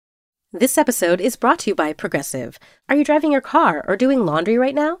This episode is brought to you by Progressive. Are you driving your car or doing laundry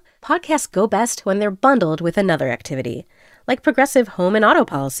right now? Podcasts go best when they're bundled with another activity. Like Progressive home and auto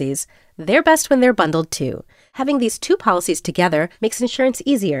policies, they're best when they're bundled too. Having these two policies together makes insurance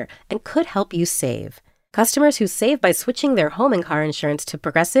easier and could help you save. Customers who save by switching their home and car insurance to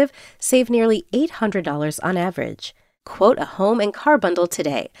Progressive save nearly $800 on average. Quote a home and car bundle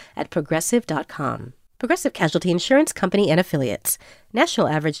today at Progressive.com. Progressive Casualty Insurance Company and Affiliates. National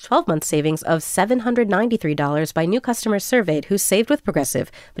average 12-month savings of $793 by new customers surveyed who saved with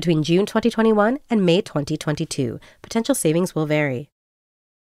Progressive between June 2021 and May 2022. Potential savings will vary.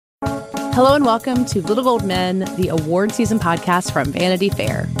 Hello and welcome to Little Gold Men, the award season podcast from Vanity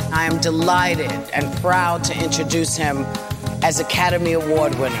Fair. I am delighted and proud to introduce him as Academy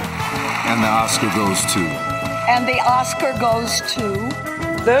Award winner. And the Oscar goes to... And the Oscar goes to...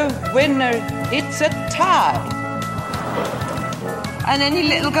 The winner, it's a tie. And any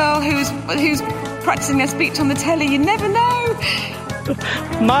little girl who's practicing their speech on the telly, you never know.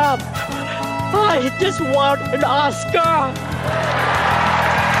 Mom, I just want an Oscar.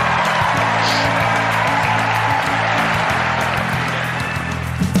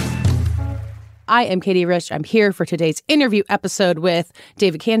 I am Katie Rich. I'm here for today's interview episode with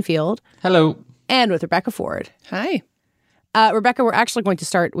David Canfield. Hello. And with Rebecca Ford. Hi. Rebecca, we're actually going to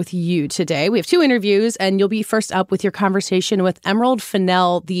start with you today. We have two interviews, and you'll be first up with your conversation with Emerald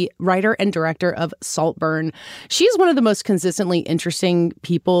Fennell, the writer and director of Saltburn. She's one of the most consistently interesting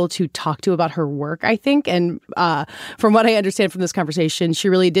people to talk to about her work, I think. And from what I understand from this conversation, she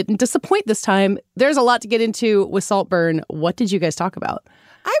really didn't disappoint this time. There's a lot to get into with Saltburn. What did you guys talk about?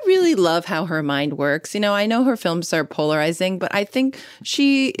 I really love how her mind works. You know, I know her films are polarizing, but I think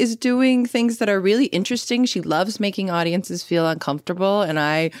she is doing things that are really interesting. She loves making audiences feel uncomfortable, and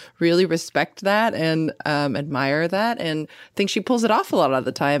I really respect that and admire that, and think she pulls it off a lot of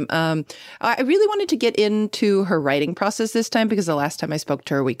the time. I really wanted to get into her writing process this time because the last time I spoke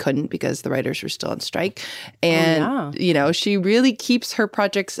to her, we couldn't because the writers were still on strike. And, you know, she really keeps her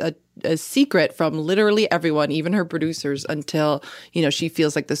projects a secret from literally everyone, even her producers, until, you know, she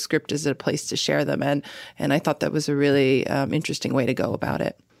feels like the script is a place to share them. And I thought that was a really interesting way to go about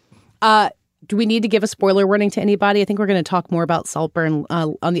it. Do we need to give a spoiler warning to anybody? I think we're going to talk more about Saltburn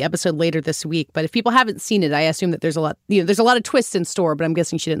on the episode later this week. But if people haven't seen it, I assume that there's a lot of twists in store, but I'm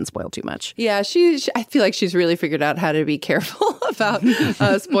guessing she didn't spoil too much. Yeah, I feel like she's really figured out how to be careful about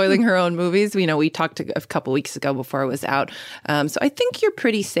spoiling her own movies. You know, we talked a couple weeks ago before it was out. So I think you're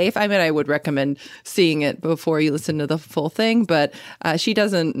pretty safe. I mean, I would recommend seeing it before you listen to the full thing, but she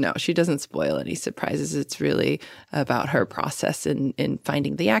doesn't spoil any surprises. It's really about her process in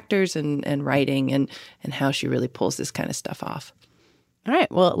finding the actors and writing and how she really pulls this kind of stuff off. All right.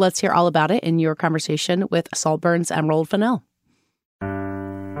 Well, let's hear all about it in your conversation with Saltburn's Emerald Fennell.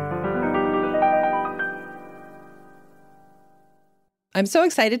 I'm so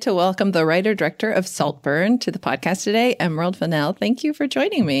excited to welcome the writer-director of Saltburn to the podcast today, Emerald Fennell. Thank you for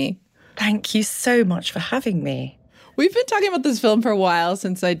joining me. Thank you so much for having me. We've been talking about this film for a while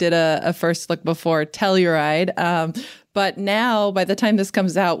since I did a first look before Telluride. But now, by the time this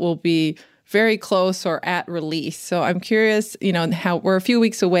comes out, we'll be very close or at release. So I'm curious, you know, how we're a few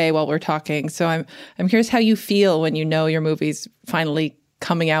weeks away while we're talking. So I'm curious how you feel when you know your movie's finally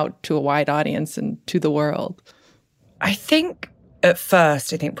coming out to a wide audience and to the world. I think at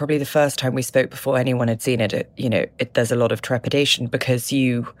first, probably the first time we spoke before anyone had seen it, there's a lot of trepidation because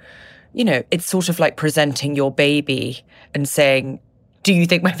you know, it's sort of like presenting your baby and saying, do you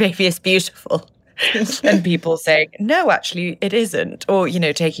think my baby is beautiful? And people saying, no, actually, it isn't. Or, you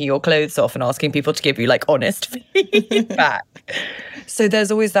know, taking your clothes off and asking people to give you like honest feedback. So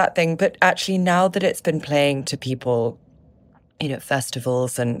there's always that thing. But actually, now that it's been playing to people, you know,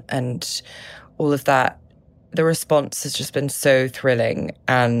 festivals and all of that, the response has just been so thrilling.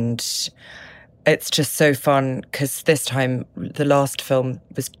 And it's just so fun because this time, the last film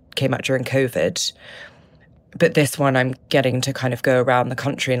came out during COVID. But this one, I'm getting to kind of go around the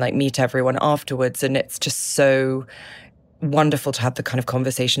country and like meet everyone afterwards. And it's just so wonderful to have the kind of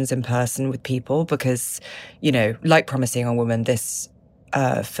conversations in person with people because, you know, like Promising Young Woman, this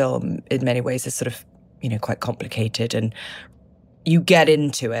film in many ways is sort of, you know, quite complicated and you get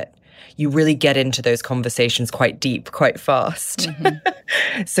into it. You really get into those conversations quite deep, quite fast.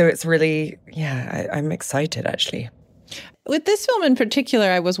 Mm-hmm. So it's really, I'm excited actually. With this film in particular,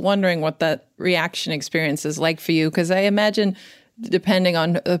 I was wondering what that reaction experience is like for you, because I imagine depending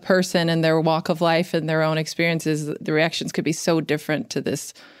on the person and their walk of life and their own experiences, the reactions could be so different to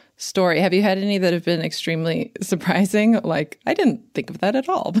this story. Have you had any that have been extremely surprising? Like, I didn't think of that at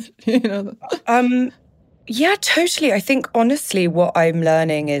all. But, you know. Yeah, totally. I think, honestly, what I'm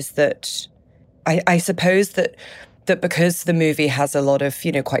learning is that I suppose that because the movie has a lot of,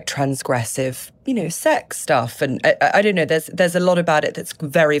 quite transgressive, sex stuff. And I don't know, there's a lot about it that's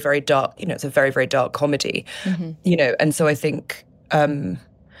very, very dark. It's a very, very dark comedy, and so I think, I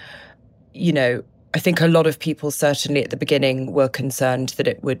think a lot of people certainly at the beginning were concerned that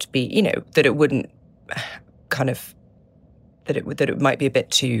it would be, that it wouldn't kind of, that it might be a bit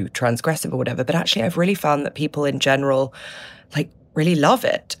too transgressive or whatever. But actually, I've really found that people in general, like, really love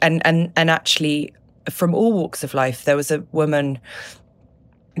it. And actually, from all walks of life, there was a woman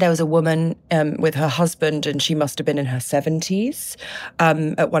with her husband, and she must have been in her 70s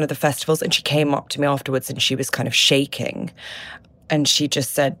at one of the festivals. And she came up to me afterwards and she was kind of shaking. And she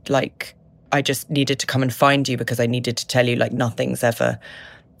just said, like, I just needed to come and find you because I needed to tell you, like, nothing's ever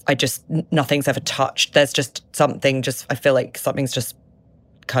touched. There's just something, I feel like something's just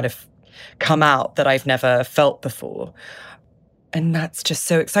kind of come out that I've never felt before. And that's just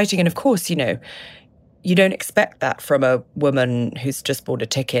so exciting. And of course, you don't expect that from a woman who's just bought a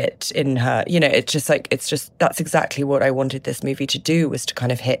ticket in her, that's exactly what I wanted this movie to do, was to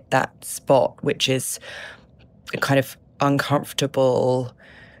kind of hit that spot, which is kind of uncomfortable,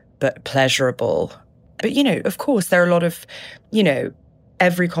 but pleasurable. But, of course, there are a lot of,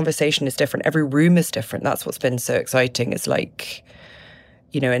 every conversation is different. Every room is different. That's what's been so exciting. It's like,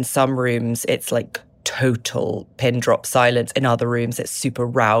 in some rooms, it's like total pin drop silence. In other rooms, it's super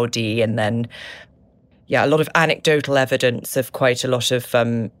rowdy. And then, a lot of anecdotal evidence of quite a lot of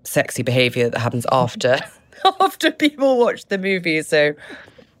sexy behavior that happens after people watch the movie. So,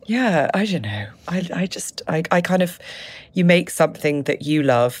 yeah, I don't know. I kind of, you make something that you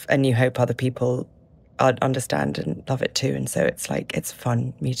love and you hope other people understand and love it too. And so it's like, it's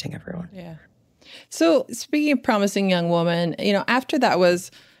fun meeting everyone. Yeah. So speaking of Promising Young Woman, after that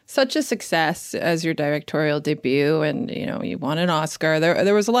was such a success as your directorial debut, and, you won an Oscar,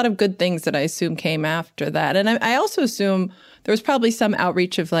 there was a lot of good things that I assume came after that. And I also assume there was probably some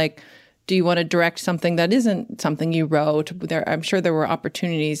outreach of, like, do you want to direct something that isn't something you wrote? I'm sure there were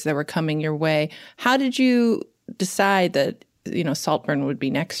opportunities that were coming your way. How did you decide that, Saltburn would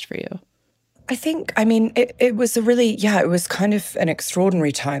be next for you? I think, it was it was kind of an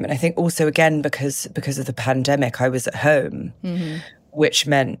extraordinary time. And I think also, again, because of the pandemic, I was at home, which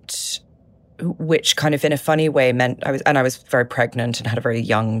kind of in a funny way meant I was very pregnant and had a very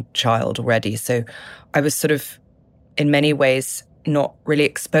young child already. So I was sort of, in many ways, not really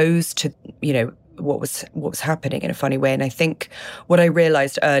exposed to, what was happening in a funny way. And I think what I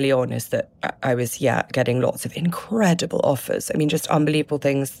realized early on is that I was, getting lots of incredible offers. I mean, just unbelievable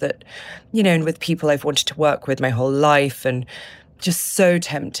things that, and with people I've wanted to work with my whole life, and just so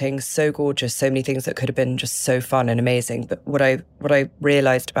tempting, so gorgeous, so many things that could have been just so fun and amazing. But what I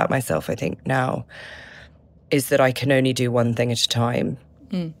realized about myself, I think now, is that I can only do one thing at a time.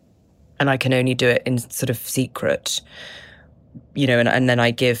 And I can only do it in sort of secret. And then I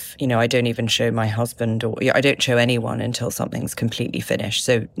give, I don't even show my husband, or I don't show anyone until something's completely finished.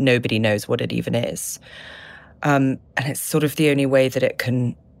 So nobody knows what it even is. And it's sort of the only way that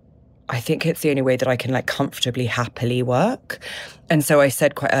I think it's the only way that I can, like, comfortably, happily work. And so I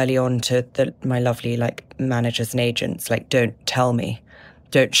said quite early on to my lovely, like, managers and agents, like, don't tell me,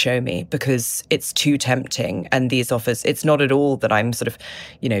 don't show me, because it's too tempting. And these offers, it's not at all that I'm sort of,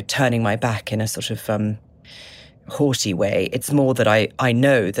 turning my back in a sort of, haughty way. It's more that I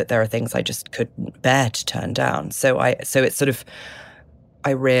know that there are things I just couldn't bear to turn down. So it's sort of,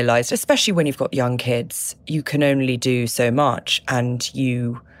 I realized, especially when you've got young kids, you can only do so much, and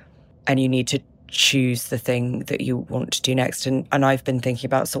you need to choose the thing that you want to do next. And I've been thinking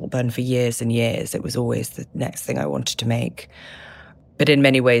about Saltburn for years and years. It was always the next thing I wanted to make. But in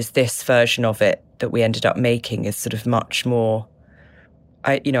many ways, this version of it that we ended up making is sort of much more,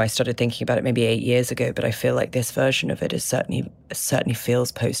 I started thinking about it maybe 8 years ago, but I feel like this version of it is certainly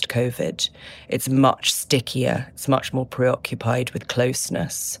feels post-COVID. It's much stickier. It's much more preoccupied with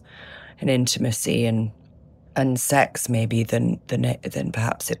closeness and intimacy and sex maybe than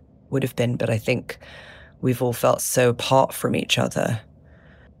perhaps it would have been. But I think we've all felt so apart from each other.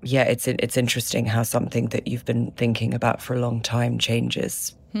 Yeah, it's interesting how something that you've been thinking about for a long time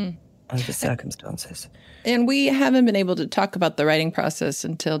changes under the circumstances. And we haven't been able to talk about the writing process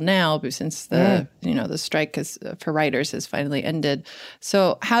until now, since the strike for writers has finally ended.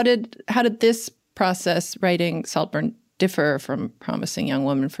 So how did this process, writing Saltburn, differ from Promising Young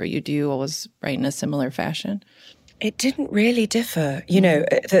Woman for you? Do you always write in a similar fashion? It didn't really differ.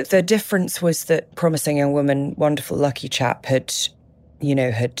 The difference was that Promising Young Woman, wonderful, lucky chap, had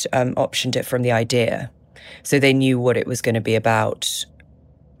optioned it from the idea. So they knew what it was going to be about,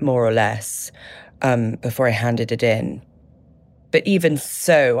 more or less. before I handed it in. But even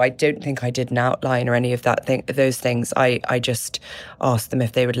so, I don't think I did an outline or any of those things. I just asked them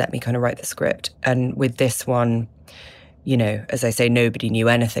if they would let me kind of write the script. And with this one, you know, as I say, nobody knew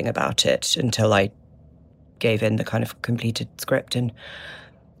anything about it until I gave in the kind of completed script.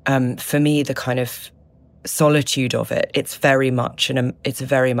 And for me, the kind of solitude of it, it's very much an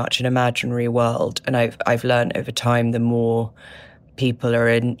imaginary world. And I've learned over time, the more people are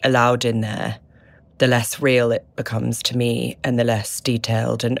allowed in there, the less real it becomes to me, and the less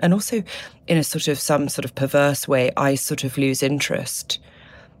detailed. And also, in a sort of some sort of perverse way, I sort of lose interest.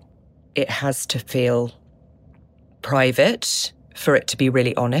 It has to feel private for it to be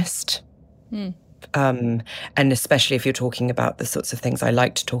really honest. And especially if you're talking about the sorts of things I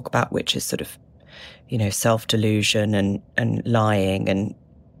like to talk about, which is sort of, you know, self-delusion and lying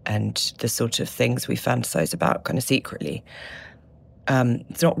and the sort of things we fantasize about kind of secretly.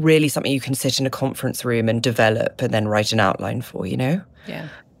 It's not really something you can sit in a conference room and develop and then write an outline for, you know? Yeah.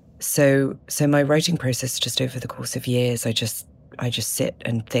 So my writing process, just over the course of years, I just sit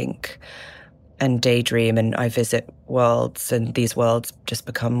and think and daydream, and I visit worlds, and these worlds just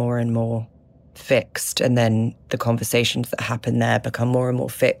become more and more fixed. And then the conversations that happen there become more and more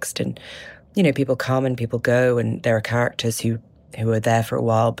fixed. And, you know, people come and people go, and there are characters who are there for a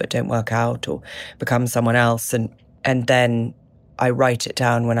while but don't work out or become someone else. And then I write it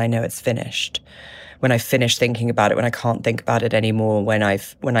down when I know it's finished. When I've finished thinking about it, when I can't think about it anymore, when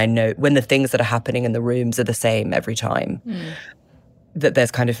I know, when the things that are happening in the rooms are the same every time, that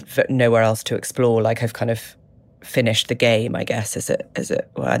there's kind of nowhere else to explore. Like I've kind of finished the game, I guess, as it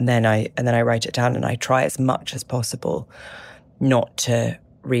were. And then I write it down, and I try as much as possible not to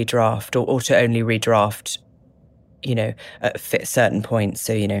redraft or to only redraft, you know, at certain points.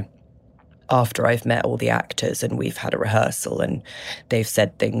 So, you know, after I've met all the actors and we've had a rehearsal and they've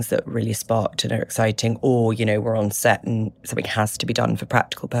said things that really sparked and are exciting, or, you know, we're on set and something has to be done for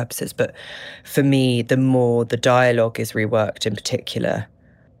practical purposes. But for me, the more the dialogue is reworked in particular,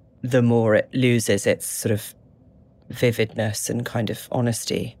 the more it loses its sort of vividness and kind of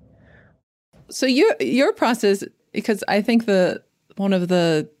honesty. So your process, because I think one of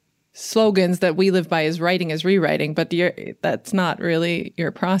the slogans that we live by is writing is rewriting, but that's not really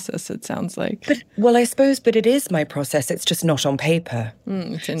your process, it sounds like. Well, I suppose, but it is my process. It's just not on paper.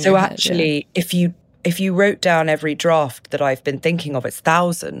 It's in so your head, actually, yeah. If you wrote down every draft that I've been thinking of, it's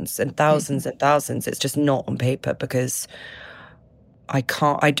thousands and thousands and thousands. It's just not on paper because I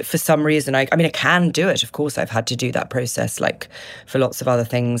can't, for some reason, I mean, I can do it. Of course, I've had to do that process, like for lots of other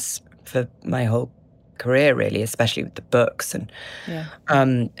things for my whole career, really, especially with the books and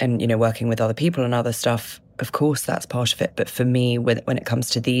you know, working with other people and other stuff. Of course, that's part of it. But for me, when it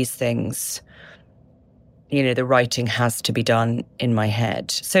comes to these things, you know, the writing has to be done in my head.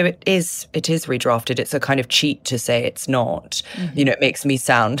 So it is redrafted. It's a kind of cheat to say it's not. You know, it makes me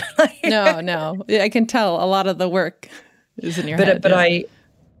sound like no. I can tell a lot of the work is in your head. But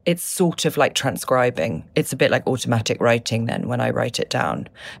it's sort of like transcribing. It's a bit like automatic writing then when I write it down,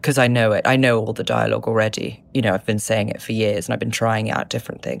 because I know it. I know all the dialogue already. You know, I've been saying it for years and I've been trying out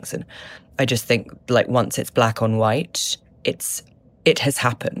different things. And I just think, like, once it's black on white, it has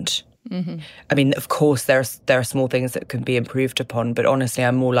happened. I mean, of course, there are small things that can be improved upon, but honestly,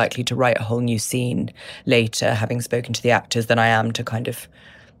 I'm more likely to write a whole new scene later, having spoken to the actors, than I am to kind of,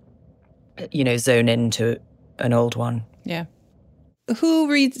 you know, zone into an old one. Yeah. Who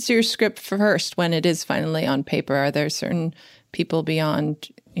reads your script first when it is finally on paper? Are there certain people beyond,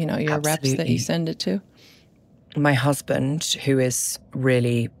 you know, your reps that you send it to? My husband, who is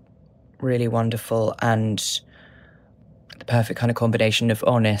really, really wonderful and the perfect kind of combination of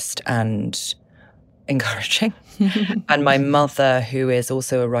honest and encouraging. And my mother, who is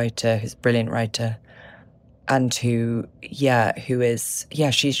also a writer, who's a brilliant writer, and who is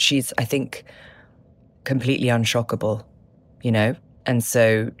she's I think completely unshockable, you know. And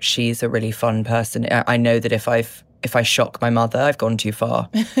so she's a really fun person. I know that if I shock my mother, I've gone too far,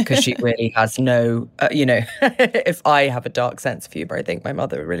 because she really has no, you know, if I have a dark sense of humor, I think my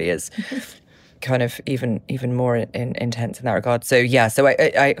mother really is kind of even more intense in that regard. So yeah, so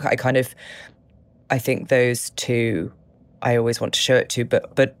I kind of, I think those two I always want to show it to,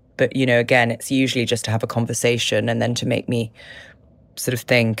 but you know, again, it's usually just to have a conversation and then to make me sort of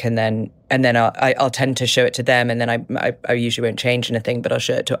think, and then I'll tend to show it to them, and then I usually won't change anything, but I'll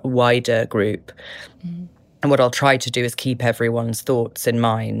show it to a wider group. And what I'll try to do is keep everyone's thoughts in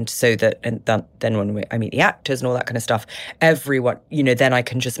mind so that, then when I meet the actors and all that kind of stuff, everyone, then I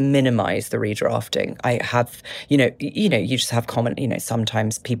can just minimize the redrafting. I have, you just have common,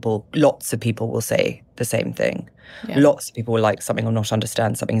 sometimes lots of people will say the same thing. Yeah. Lots of people will like something or not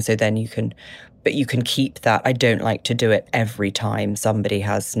understand something. So then you can keep that. I don't like to do it every time somebody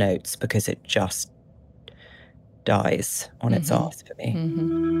has notes because it just dies on its arse for me.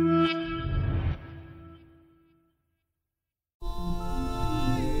 Mm-hmm.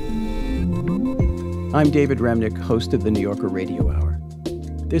 I'm David Remnick, host of the New Yorker Radio Hour.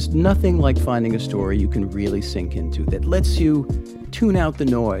 There's nothing like finding a story you can really sink into that lets you tune out the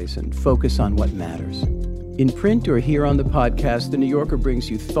noise and focus on what matters. In print or here on the podcast, the New Yorker brings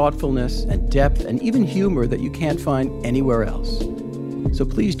you thoughtfulness and depth and even humor that you can't find anywhere else. So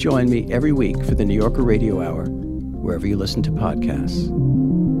please join me every week for the New Yorker Radio Hour, wherever you listen to podcasts.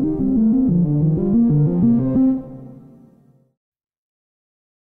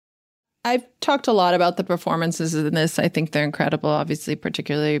 I've talked a lot about the performances in this. I think they're incredible. Obviously,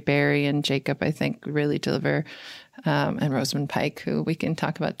 particularly Barry and Jacob, I think really deliver, and Rosamund Pike, who we can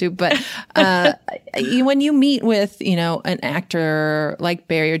talk about too. But when you meet with, an actor like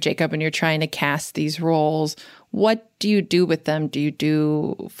Barry or Jacob and you're trying to cast these roles, what do you do with them? Do you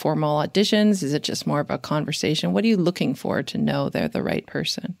do formal auditions? Is it just more of a conversation? What are you looking for to know they're the right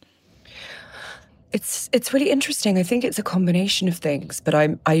person? It's really interesting. I think it's a combination of things, but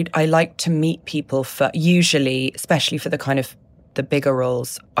I like to meet people usually, especially for the kind of the bigger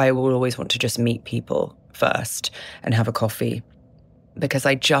roles, I will always want to just meet people first and have a coffee because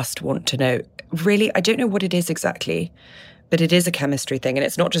I just want to know. Really, I don't know what it is exactly, but it is a chemistry thing, and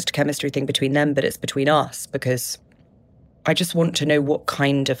it's not just a chemistry thing between them, but it's between us because I just want to know what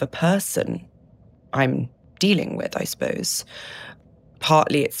kind of a person I'm dealing with, I suppose.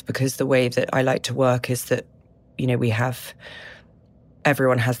 Partly it's because the way that I like to work is that,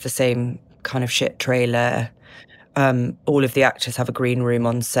 everyone has the same kind of shit trailer. All of the actors have a green room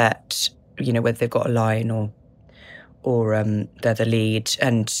on set, whether they've got a line or they're the lead.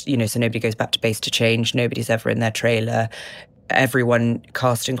 And, so nobody goes back to base to change. Nobody's ever in their trailer. Everyone,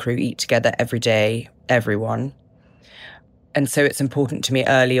 cast and crew, eat together every day, everyone. And so it's important to me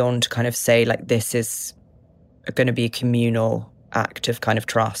early on to kind of say, like, this is going to be a communal act of kind of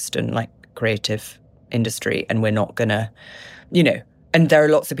trust and like creative industry, and we're not gonna, and there are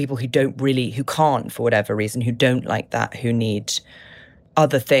lots of people who can't for whatever reason, who don't like that, who need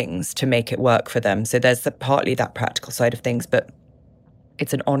other things to make it work for them. So there's partly that practical side of things, but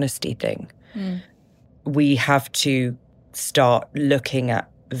it's an honesty thing. We have to start looking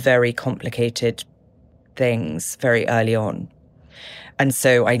at very complicated things very early on, and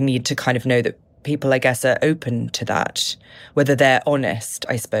so I need to kind of know that people, I guess, are open to that, whether they're honest,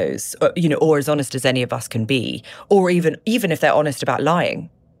 I suppose, or as honest as any of us can be, or even if they're honest about lying.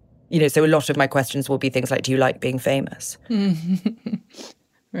 So a lot of my questions will be things like, do you like being famous?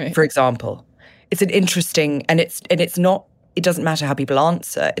 Right. For example. It's an interesting, and it's not, it doesn't matter how people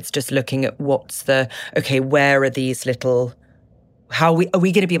answer, it's just looking at where are these little, are we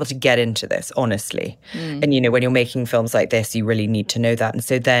going to be able to get into this, honestly? And, when you're making films like this, you really need to know that. And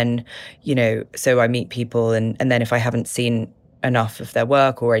so then, so I meet people and then if I haven't seen enough of their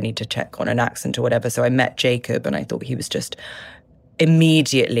work or I need to check on an accent or whatever. So I met Jacob and I thought he was just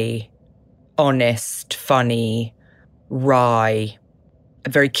immediately honest, funny, wry, a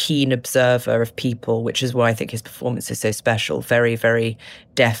very keen observer of people, which is why I think his performance is so special. Very, very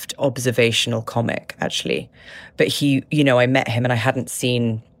deft, observational comic, actually. But he, I met him and I hadn't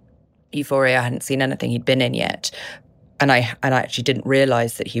seen Euphoria, I hadn't seen anything he'd been in yet. And I actually didn't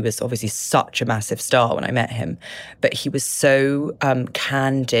realize that he was obviously such a massive star when I met him. But he was so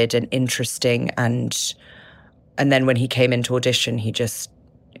candid and interesting. And then when he came into audition, he just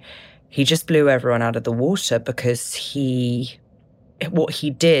blew everyone out of the water because what he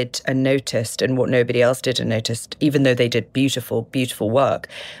did and noticed and what nobody else did and noticed, even though they did beautiful, beautiful work,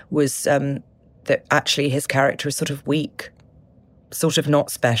 was that actually his character is sort of weak, sort of not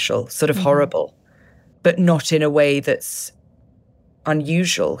special, sort of horrible, but not in a way that's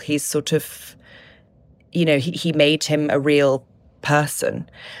unusual. He's sort of, he made him a real person.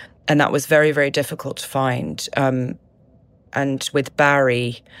 And that was very, very difficult to find. And with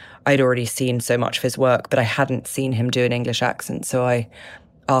Barry, I'd already seen so much of his work, but I hadn't seen him do an English accent. So I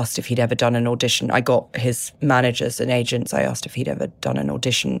asked if he'd ever done an audition. I got his managers and agents. I asked if he'd ever done an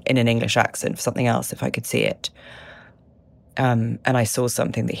audition in an English accent for something else, if I could see it. And I saw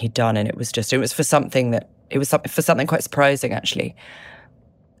something that he'd done, and it was for something quite surprising, actually.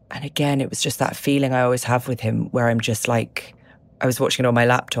 And again, it was just that feeling I always have with him where I'm just like, I was watching it on my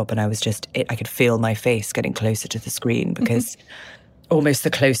laptop and I could feel my face getting closer to the screen because almost the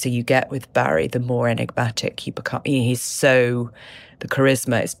closer you get with Barry, the more enigmatic you become. The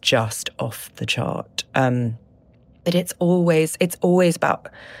charisma is just off the chart. But it's always about,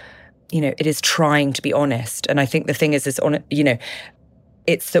 it is trying to be honest. And I think the thing is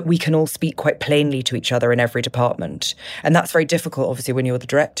it's that we can all speak quite plainly to each other in every department. And that's very difficult, obviously, when you're the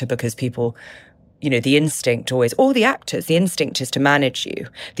director, because people, the instinct always, or the actors, the instinct is to manage you.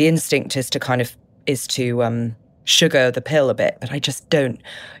 The instinct is to sugar the pill a bit. But I just don't,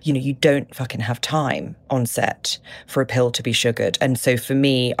 you don't fucking have time on set for a pill to be sugared. And so for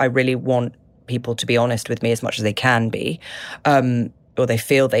me, I really want people to be honest with me as much as they can be, or they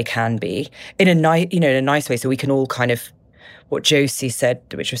feel they can be, in a nice way, so we can all kind of, what Josie said,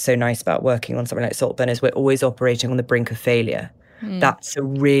 which was so nice about working on something like Saltburn, is we're always operating on the brink of failure. That's a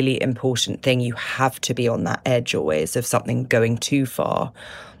really important thing. You have to be on that edge always of something going too far,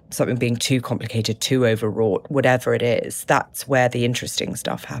 something being too complicated, too overwrought, whatever it is. That's where the interesting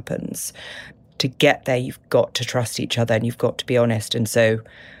stuff happens. To get there, you've got to trust each other and you've got to be honest. And so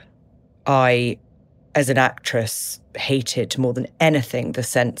I, as an actress, hated more than anything the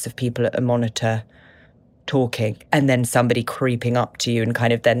sense of people at a monitor talking and then somebody creeping up to you and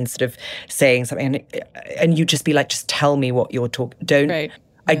kind of then sort of saying something and you just be like, just tell me what you're talking. Right.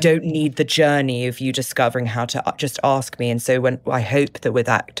 I don't need the journey of you discovering how to just ask me. And so when I hope that with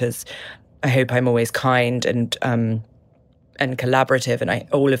actors, I hope I'm always kind and collaborative and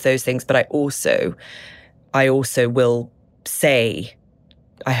all of those things. But I also will say,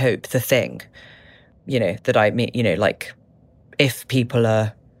 I hope the thing, that I mean, like if people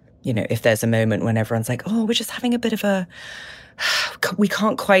are, if there's a moment when everyone's like, oh, we're just having a bit of we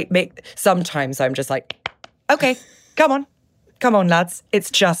can't quite make, sometimes I'm just like, okay, come on, lads.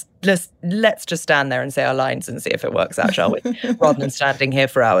 It's just, let's just stand there and say our lines and see if it works out, shall we? Rather than standing here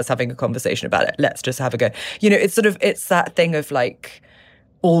for hours having a conversation about it. Let's just have a go. It's that thing of like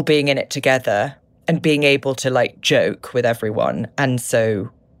all being in it together and being able to like joke with everyone. And so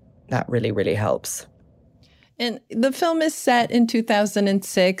that really, really helps. And the film is set in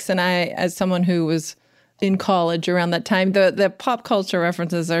 2006, and I, as someone who was in college around that time, the pop culture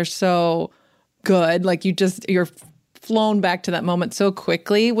references are so good. Like you're flown back to that moment so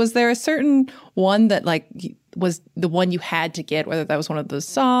quickly. Was there a certain one that like was the one you had to get, whether that was one of the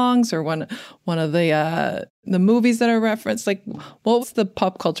songs or one of the movies that are referenced? Like, what was the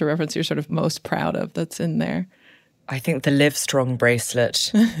pop culture reference you're sort of most proud of that's in there? I think the Live Strong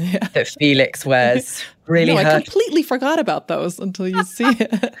bracelet that Felix wears really hurt. I completely forgot about those until you see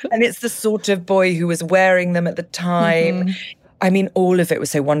it. And it's the sort of boy who was wearing them at the time. Mm-hmm. I mean, all of it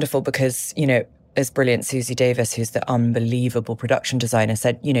was so wonderful because, as brilliant Susie Davis, who's the unbelievable production designer,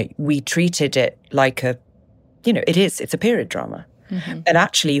 said, we treated it like it's a period drama. Mm-hmm. And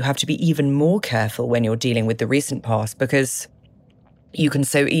actually you have to be even more careful when you're dealing with the recent past because you can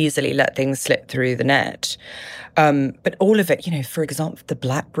so easily let things slip through the net. But all of it, for example, the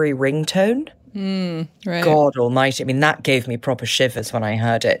BlackBerry ringtone, right. God almighty. I mean, that gave me proper shivers when I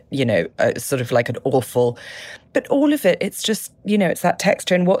heard it, sort of like an awful, but all of it, it's just, it's that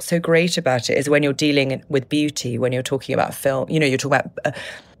texture. And what's so great about it is when you're dealing with beauty, when you're talking about film,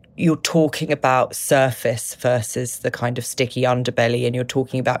 you're talking about surface versus the kind of sticky underbelly, and you're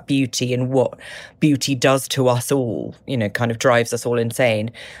talking about beauty and what beauty does to us all, kind of drives us all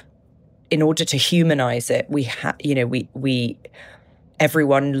insane. In order to humanize it,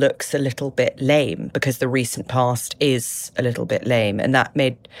 everyone looks a little bit lame because the recent past is a little bit lame. And that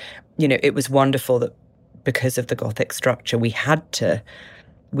made, it was wonderful that because of the Gothic structure, we had to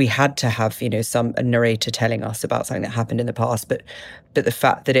have, a narrator telling us about something that happened in the past, but the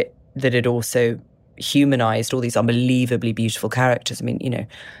fact that it also humanized all these unbelievably beautiful characters. I mean,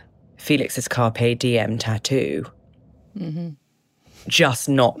 Felix's Carpe Diem tattoo just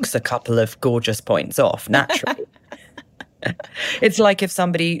knocks a couple of gorgeous points off naturally. It's like if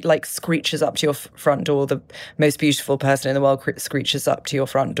somebody like screeches up to your front door, the most beautiful person in the world screeches up to your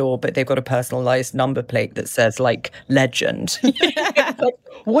front door, but they've got a personalized number plate that says like legend. Like,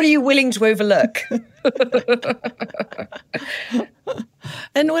 what are you willing to overlook?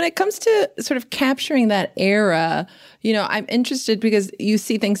 And when it comes to sort of capturing that era, I'm interested because you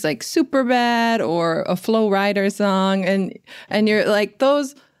see things like Superbad or a Flo Rida song, and you're like,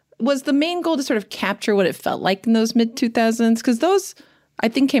 those was the main goal to sort of capture what it felt like in those mid-2000s? Because those, I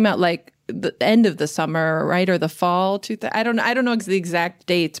think, came out like the end of the summer, right, or the fall. I don't know the exact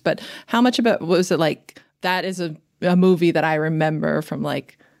dates, but how much about was it like that is a movie that I remember from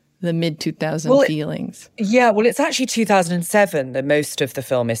like the mid-2000 feelings. Yeah, well, it's actually 2007 that most of the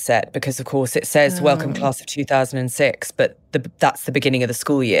film is set, because, of course, it says Welcome Class of 2006, but that's the beginning of the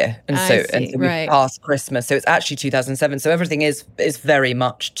school year. And so we passed Christmas. So it's actually 2007. So everything is very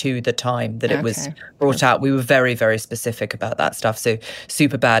much to the time that it was brought out. We were very, very specific about that stuff. So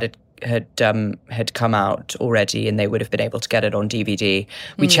Superbad had come out already, and they would have been able to get it on DVD.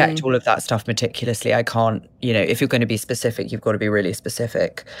 We checked all of that stuff meticulously. I can't, if you're going to be specific, you've got to be really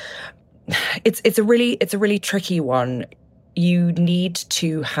specific. It's a really tricky one. You need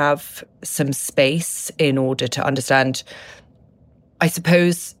to have some space in order to understand. I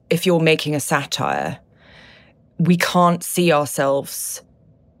suppose if you're making a satire, we can't see ourselves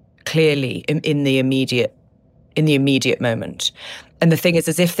clearly in the immediate moment. And the thing is,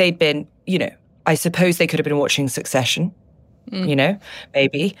 as if they'd been, I suppose they could have been watching Succession,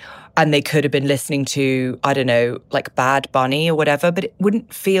 maybe, and they could have been listening to, I don't know, like Bad Bunny or whatever, but it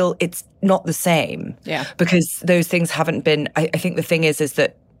wouldn't feel, it's not the same. Yeah. Because those things haven't been, I think the thing is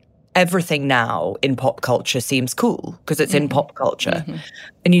that everything now in pop culture seems cool because it's in pop culture.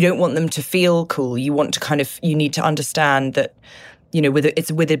 And you don't want them to feel cool. You want to you need to understand that,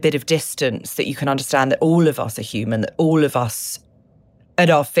 it's with a bit of distance that you can understand that all of us are human, that all of us at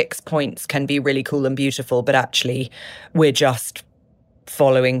our fixed points can be really cool and beautiful, but actually we're just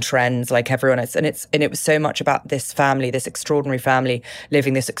following trends like everyone else. And it was so much about this family, this extraordinary family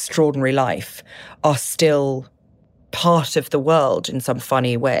living this extraordinary life, are still part of the world in some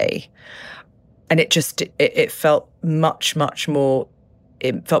funny way. And it felt much more,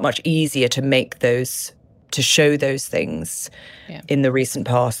 it felt much easier to make those, to show those things in the recent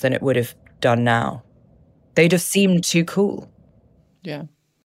past than it would have done now. They'd have seemed too cool. Yeah.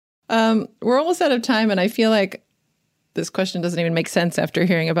 We're almost out of time, and I feel like this question doesn't even make sense after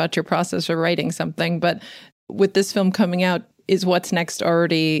hearing about your process for writing something. But with this film coming out, is what's next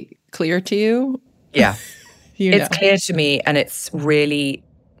already clear to you? Yeah. It's clear to me, and it's really...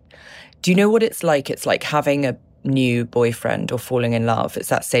 Do you know what it's like? It's like having a new boyfriend or falling in love. It's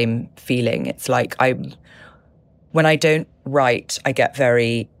that same feeling. It's like when I don't write, I get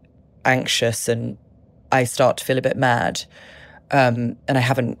very anxious and I start to feel a bit mad. And I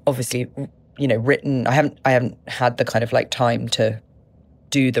haven't obviously, written. I haven't had the kind of like time to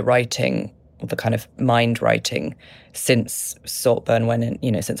do the writing or the kind of mind writing since Saltburn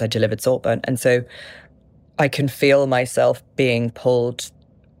since I delivered Saltburn. And so I can feel myself being pulled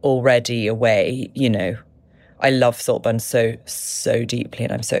already away. I love Saltburn so deeply,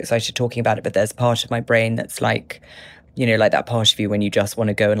 and I'm so excited talking about it. But there's part of my brain that's like, like that part of you when you just want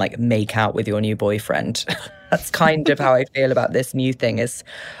to go and like make out with your new boyfriend. That's kind of how I feel about this new thing. Is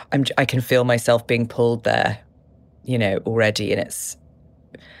I can feel myself being pulled there, already, and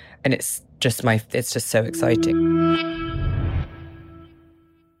it's just so exciting.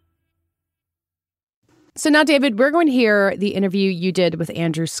 So now, David, we're going to hear the interview you did with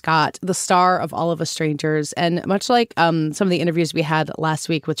Andrew Scott, the star of All of Us Strangers. And much like some of the interviews we had last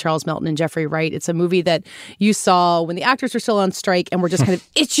week with Charles Melton and Jeffrey Wright, it's a movie that you saw when the actors were still on strike and were just kind of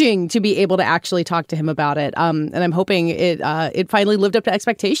itching to be able to actually talk to him about it. And I'm hoping it finally lived up to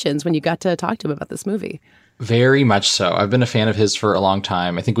expectations when you got to talk to him about this movie. Very much so. I've been a fan of his for a long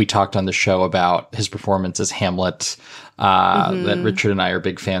time. I think we talked on the show about his performance as Hamlet, that Richard and I are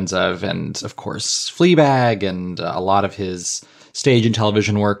big fans of, and of course Fleabag and a lot of his stage and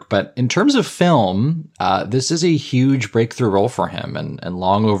television work. But in terms of film, this is a huge breakthrough role for him and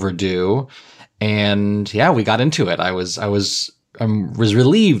long overdue. And yeah, we got into it. I was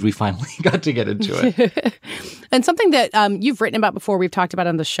relieved we finally got to get into it. And something that you've written about before, we've talked about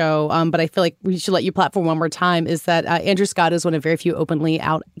on the show, but I feel like we should let you platform one more time, is that Andrew Scott is one of very few openly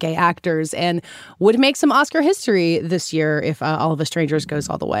out gay actors and would make some Oscar history this year if All of Us Strangers goes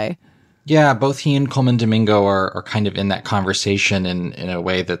all the way. Yeah, both he and Colman Domingo are kind of in that conversation in a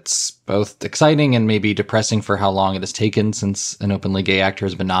way that's both exciting and maybe depressing for how long it has taken since an openly gay actor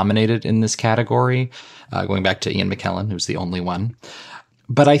has been nominated in this category, going back to Ian McKellen, who's the only one.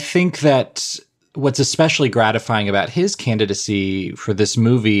 But I think that what's especially gratifying about his candidacy for this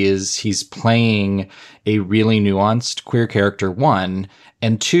movie is he's playing a really nuanced queer character, one,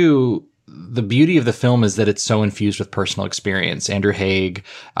 and two, the beauty of the film is that it's so infused with personal experience. Andrew Haig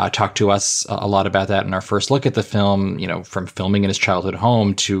talked to us a lot about that in our first look at the film, from filming in his childhood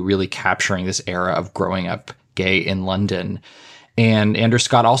home to really capturing this era of growing up gay in London. And Andrew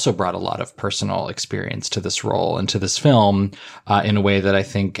Scott also brought a lot of personal experience to this role and to this film in a way that I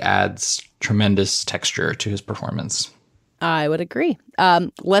think adds tremendous texture to his performance. I would agree.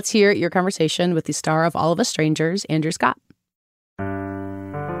 Let's hear your conversation with the star of All of Us Strangers, Andrew Scott.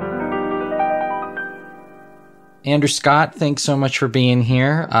 Andrew Scott, thanks so much for being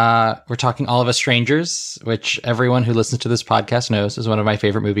here. We're talking All of Us Strangers, which everyone who listens to this podcast knows is one of my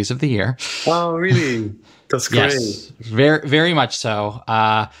favorite movies of the year. Oh, really? That's great. Yes, very, very much so.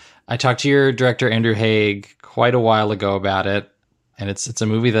 I talked to your director, Andrew Haig, quite a while ago about it, and it's a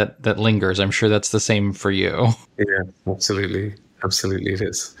movie that lingers. I'm sure that's the same for you. Yeah, absolutely. Absolutely it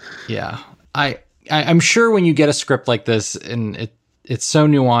is. Yeah. I'm sure when you get a script like this, and it's so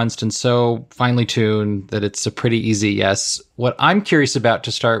nuanced and so finely tuned that it's a pretty easy yes. What I'm curious about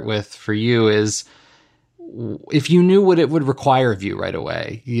to start with for you is if you knew what it would require of you right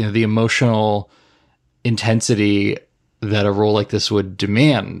away, the emotional intensity that a role like this would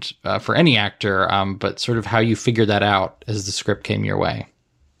demand for any actor, but sort of how you figured that out as the script came your way.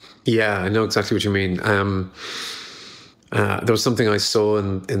 Yeah, I know exactly what you mean. There was something I saw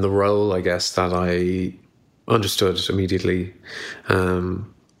in the role, I guess, that I understood immediately.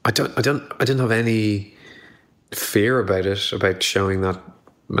 I didn't have any fear about it, about showing that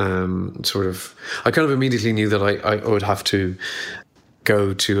sort of. I kind of immediately knew that I would have to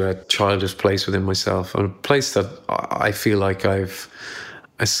go to a childish place within myself, a place that I feel like I've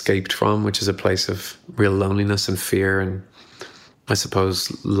escaped from, which is a place of real loneliness and fear, and I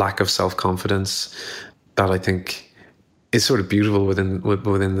suppose lack of self-confidence that I think is sort of beautiful within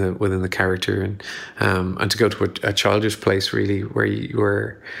the character, and to go to a childish place really where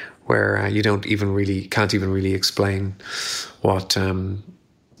you can't even really explain what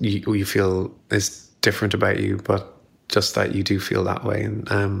you feel is different about you, but just that you do feel that way,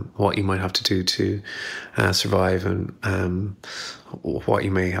 and what you might have to do to survive, and what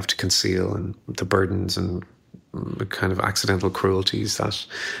you may have to conceal, and the burdens and the kind of accidental cruelties that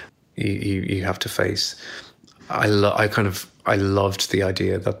you have to face. I loved the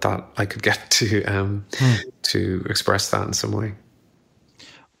idea that I could get to express that in some way.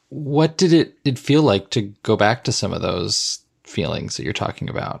 What did it feel like to go back to some of those feelings that you're talking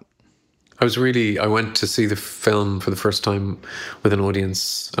about? I went to see the film for the first time with an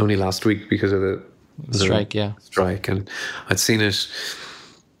audience only last week because of the strike, strike, and I'd seen it,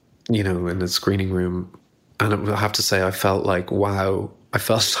 in the screening room, and I have to say, I felt like, wow, I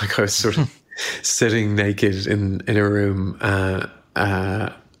felt like I was sort of sitting naked in a room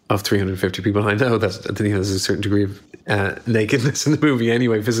of 350 people. I know that there's a certain degree of nakedness in the movie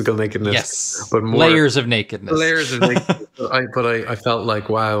anyway, physical nakedness. Yes, but more layers of nakedness. But I felt like,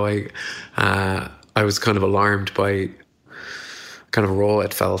 wow, I was kind of alarmed by kind of raw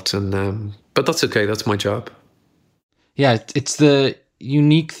it felt, and but that's okay. That's my job. Yeah, it's the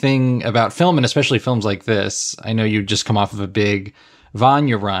unique thing about film, and especially films like this. I know you just come off of a big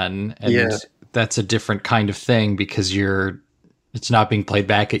Vanya run, and that's a different kind of thing because it's not being played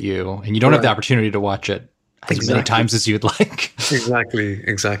back at you, and you don't have the opportunity to watch it as many times as you'd like.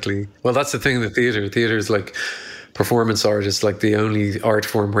 Exactly. Well, that's the thing in the theater. Theater is like performance art is like the only art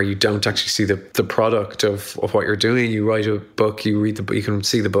form where you don't actually see the product of what you're doing. You write a book, you read the book, you can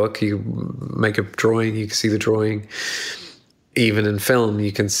see the book, you make a drawing, you can see the drawing. Even in film,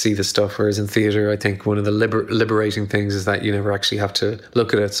 you can see the stuff, whereas in theatre, I think one of the liberating things is that you never actually have to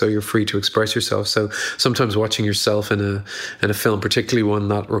look at it, so you're free to express yourself. So sometimes watching yourself in a film, particularly one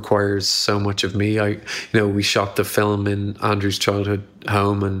that requires so much of me, we shot the film in Andrew's childhood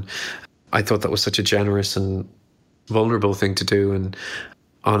home, and I thought that was such a generous and vulnerable thing to do, and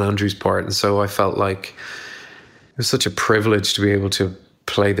on Andrew's part, and so I felt like it was such a privilege to be able to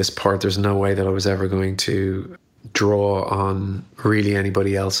play this part. There's no way that I was ever going to draw on really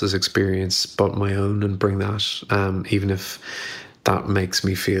anybody else's experience but my own and bring that, even if that makes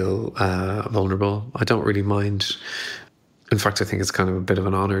me feel vulnerable. I don't really mind. In fact, I think it's kind of a bit of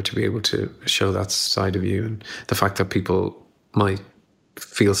an honor to be able to show that side of you, and the fact that people might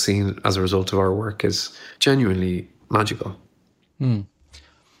feel seen as a result of our work is genuinely magical.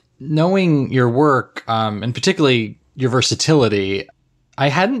 Knowing your work, and particularly your versatility, I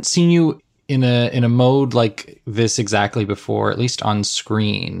hadn't seen you in a mode like this exactly before, at least on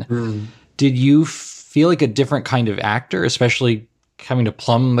screen. Did you feel like a different kind of actor, especially having to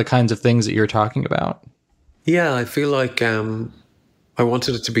plumb the kinds of things that you're talking about? Yeah, I feel like I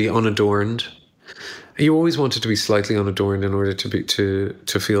wanted it to be unadorned. You always wanted to be slightly unadorned in order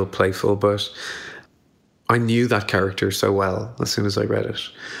to feel playful, but I knew that character so well as soon as I read it,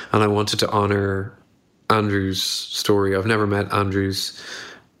 and I wanted to honor Andrew's story. I've never met Andrew's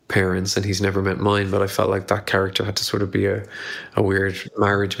parents and he's never met mine, but I felt like that character had to sort of be a weird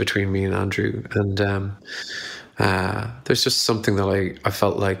marriage between me and Andrew, and there's just something that I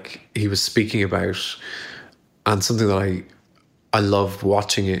felt like he was speaking about, and something that I love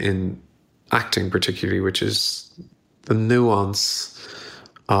watching it in acting particularly, which is the nuance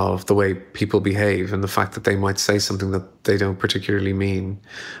of the way people behave and the fact that they might say something that they don't particularly mean.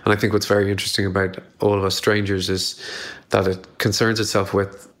 And I think what's very interesting about All of Us Strangers is that it concerns itself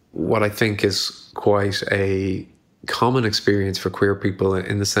with what I think is quite a common experience for queer people,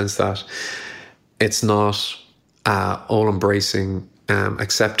 in the sense that it's not all-embracing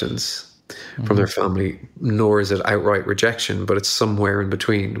acceptance from their family, nor is it outright rejection, but it's somewhere in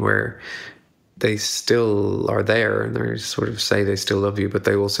between where they still are there and they sort of say they still love you, but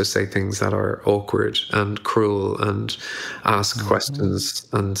they also say things that are awkward and cruel and ask questions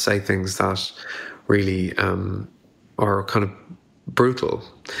and say things that really are kind of brutal,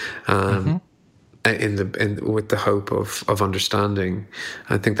 with the hope of understanding.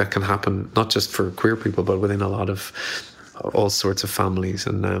 I think that can happen not just for queer people, but within a lot of all sorts of families.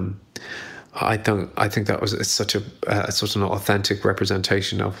 And I think that it's such an authentic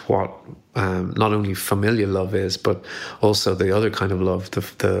representation of what not only familial love is, but also the other kind of love,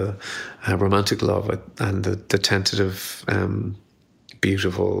 the romantic love, and the tentative,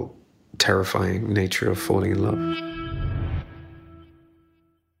 beautiful, terrifying nature of falling in love.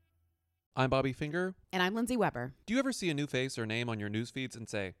 I'm Bobby Finger. And I'm Lindsay Weber. Do you ever see a new face or name on your news feeds and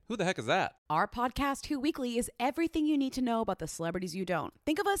say, who the heck is that? Our podcast, Who Weekly, is everything you need to know about the celebrities you don't.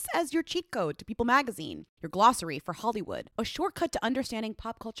 Think of us as your cheat code to People magazine, your glossary for Hollywood, a shortcut to understanding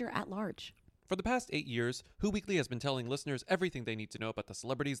pop culture at large. For the past 8 years, Who Weekly has been telling listeners everything they need to know about the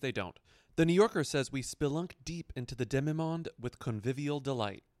celebrities they don't. The New Yorker says we spelunk deep into the demi-monde with convivial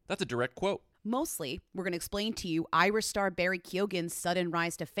delight. That's a direct quote. Mostly, we're going to explain to you Irish star Barry Keoghan's sudden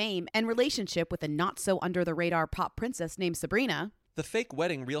rise to fame and relationship with a not-so-under-the-radar pop princess named Sabrina. The fake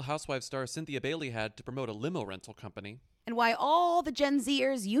wedding Real Housewives star Cynthia Bailey had to promote a limo rental company. And why all the Gen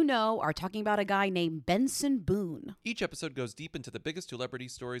Zers you know are talking about a guy named Benson Boone. Each episode goes deep into the biggest celebrity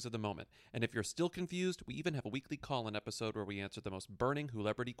stories of the moment. And if you're still confused, we even have a weekly call-in episode where we answer the most burning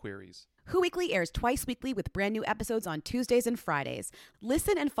celebrity queries. Who Weekly airs twice weekly with brand new episodes on Tuesdays and Fridays.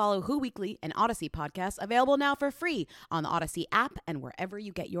 Listen and follow Who Weekly, an Odyssey podcast, available now for free on the Odyssey app and wherever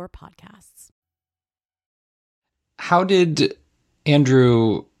you get your podcasts. How did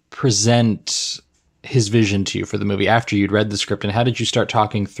Andrew present his vision to you for the movie after you'd read the script, and how did you start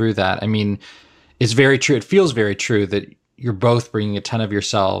talking through that? I mean, it's very true. It feels very true that you're both bringing a ton of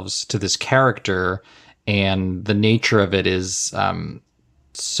yourselves to this character, and the nature of it is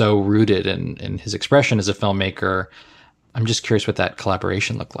so rooted in his expression as a filmmaker. I'm just curious what that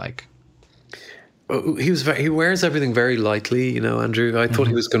collaboration looked like. He wears everything very lightly, Andrew. I thought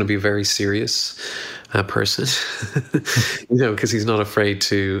he was going to be a very serious person, because he's not afraid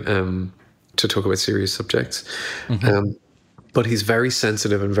to talk about serious subjects. But he's very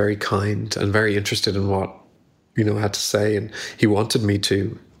sensitive and very kind and very interested in what, I had to say. And he wanted me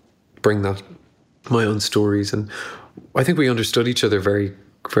to bring my own stories. And I think we understood each other very,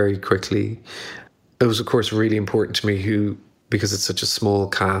 very quickly. It was, of course, really important to me because it's such a small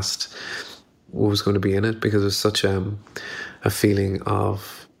cast, what was going to be in it, because there's such a feeling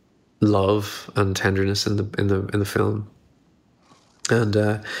of love and tenderness in the film.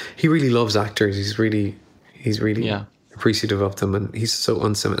 And he really loves actors. He's really appreciative of them, and he's so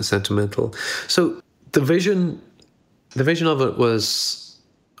unsentimental. So the vision of it was,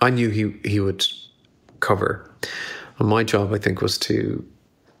 I knew he would cover. And my job, I think, was to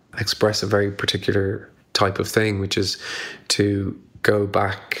express a very particular type of thing, which is to go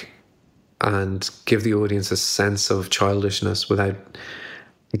back and give the audience a sense of childishness without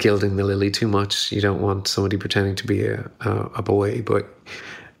gilding the lily too much. You don't want somebody pretending to be a boy, but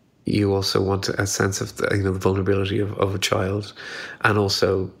you also want a sense of the vulnerability of a child, and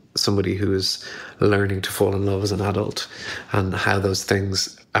also somebody who is learning to fall in love as an adult, and how those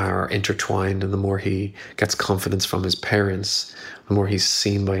things are intertwined. And the more he gets confidence from his parents, the more he's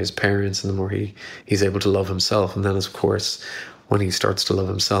seen by his parents, and the more he's able to love himself. And then, of course, when he starts to love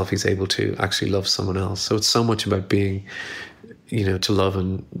himself, he's able to actually love someone else. So it's so much about being, to love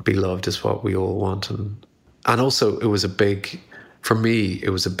and be loved is what we all want. And also it was a big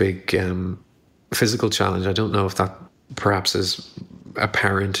physical challenge. I don't know if that perhaps is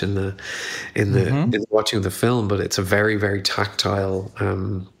apparent in watching the film, but it's a very, very tactile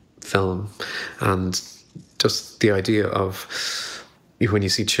film. And just the idea of when you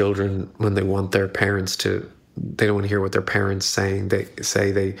see children, when they want their parents they don't want to hear what their parents saying. They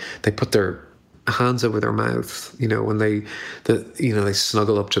put their hands over their mouth, when they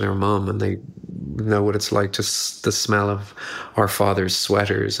snuggle up to their mom, and they know what it's like, just the smell of our father's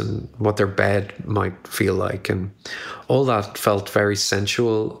sweaters and what their bed might feel like, and all that felt very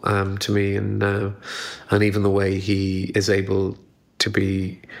sensual to me, and even the way he is able to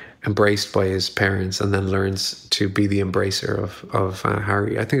be embraced by his parents, and then learns to be the embracer of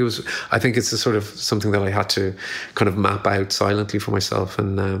Harry. I think it's a sort of something that I had to kind of map out silently for myself,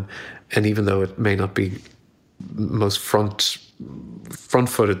 and even though it may not be most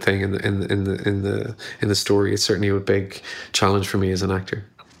front-footed thing in the story, it's certainly a big challenge for me as an actor.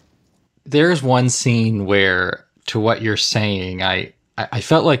 There's one scene where, to what you're saying, I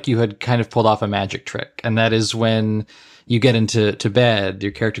felt like you had kind of pulled off a magic trick, and that is when you get into bed.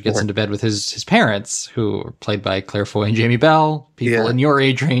 Your character gets into bed with his parents, who are played by Claire Foy and Jamie Bell. People in your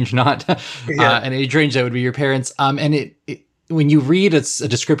age range, not an age range that would be your parents. And it when you read a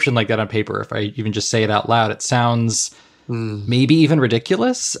description like that on paper, if I even just say it out loud, it sounds maybe even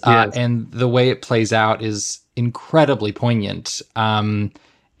ridiculous. And the way it plays out is incredibly poignant. And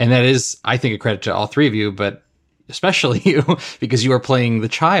that is, I think, a credit to all three of you, but especially you, because you are playing the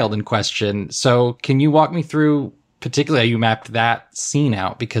child in question. So can you walk me through particularly how you mapped that scene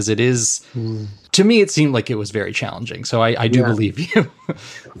out? Because it is, to me, it seemed like it was very challenging. So I do believe you.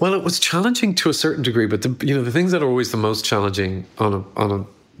 Well, it was challenging to a certain degree, but the things that are always the most challenging on a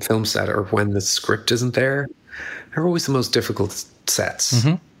film set, or when the script isn't there, they're always the most difficult sets.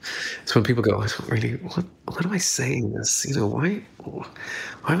 Mm-hmm. It's when people go, I don't really, what am I saying this? Why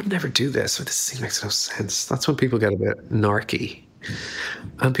I would never do this, or this scene makes no sense. That's when people get a bit narky.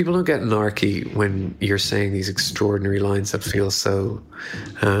 And people don't get narky when you're saying these extraordinary lines that feel so,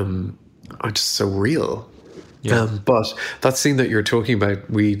 are just so real. Yeah. But that scene that you're talking about,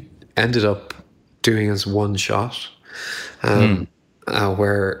 we ended up doing as one shot,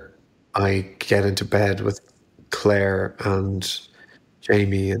 where I get into bed with Claire and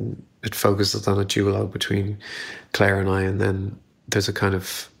Jamie, and it focuses on a duologue between Claire and I, and then there's a kind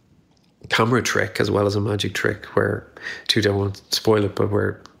of camera trick as well as a magic trick where don't want to spoil it, but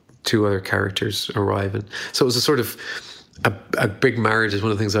where two other characters arrive. And so it was a sort of a big marriage. Is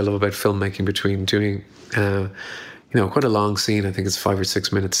one of the things I love about filmmaking, between doing quite a long scene. I think it's 5 or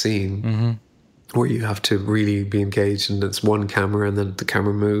 6 minute scene, where you have to really be engaged, and it's one camera, and then the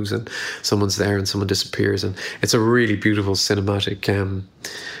camera moves and someone's there and someone disappears, and it's a really beautiful cinematic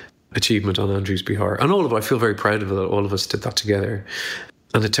achievement on Andrew's behalf. And I feel very proud of it. All of us did that together.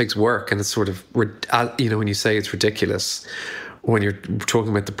 And it takes work, and it's sort of, when you say it's ridiculous, when you're talking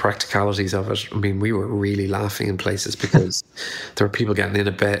about the practicalities of it, I mean, we were really laughing in places because there were people getting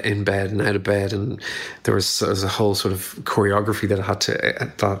in bed and out of bed, and there was a whole sort of choreography that had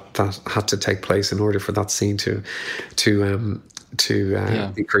to take place in order for that scene to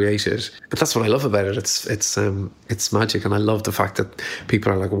be created. But that's what I love about it. It's magic, and I love the fact that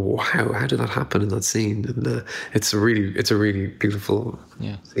people are like, "Wow, how did that happen in that scene?" And it's a really beautiful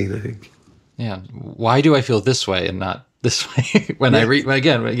scene, I think. Yeah. Why do I feel this way and not this way when I read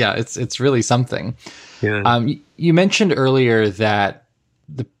again? Yeah, it's really something. Yeah. You mentioned earlier that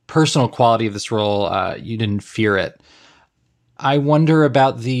the personal quality of this role, you didn't fear it. I wonder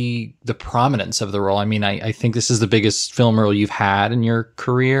about the prominence of the role. I mean, I think this is the biggest film role you've had in your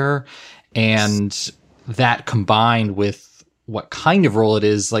career, and that combined with what kind of role it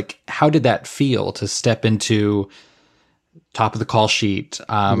is, like, how did that feel to step into top of the call sheet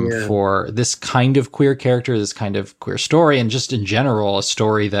for this kind of queer character, this kind of queer story, and just in general, a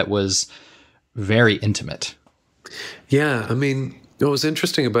story that was very intimate? Yeah, I mean, what was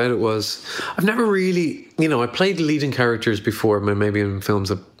interesting about it was I've never really, I played leading characters before, maybe in films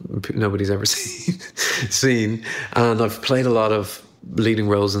that nobody's ever seen, and I've played a lot of leading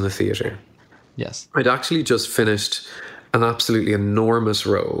roles in the theatre. Yes. I'd actually just finished an absolutely ginormous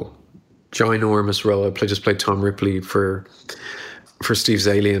role. I just played Tom Ripley for Steve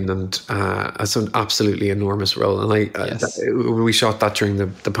Zalian, and it's an absolutely enormous role. And we shot that during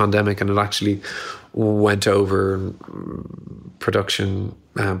the pandemic, and it actually went over production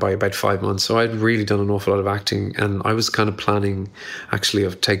by about 5 months. So I'd really done an awful lot of acting, and I was kind of planning actually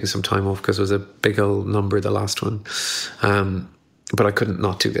of taking some time off because it was a big old number, the last one. But I couldn't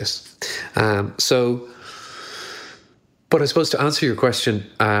not do this. But I suppose to answer your question,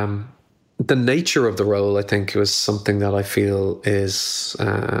 the nature of the role, I think, was something that I feel is,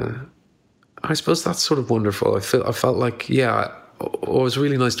 I suppose that's sort of wonderful. I felt like, it was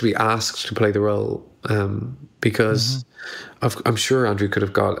really nice to be asked to play the role, because I'm sure Andrew could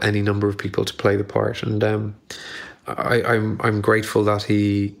have got any number of people to play the part, and I'm grateful that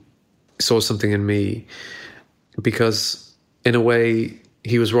he saw something in me, because in a way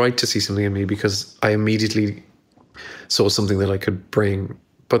he was right to see something in me, because I immediately saw something that I could bring.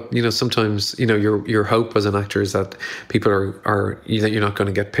 But, sometimes, your hope as an actor is that people are that you're not going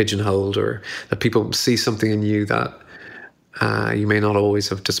to get pigeonholed, or that people see something in you that you may not always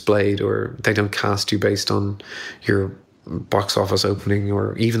have displayed, or they don't cast you based on your box office opening,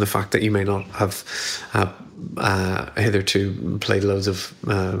 or even the fact that you may not have hitherto played loads of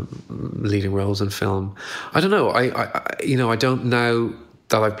leading roles in film. I don't know. I don't know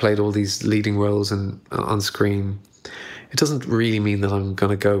that I've played all these leading roles on screen. It doesn't really mean that I'm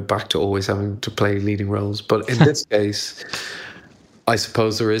going to go back to always having to play leading roles. But in this case, I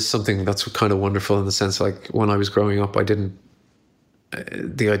suppose there is something that's kind of wonderful in the sense, like, when I was growing up, I didn't.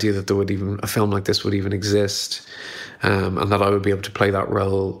 The idea that there would even a film like this would even exist, and that I would be able to play that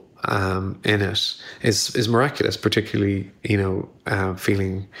role in it is miraculous. Particularly,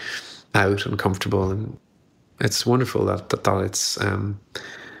 feeling out and comfortable, and it's wonderful that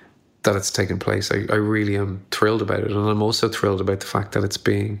it's taken place. I really am thrilled about it, and I'm also thrilled about the fact that it's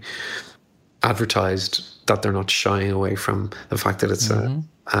being advertised, that they're not shying away from the fact that it's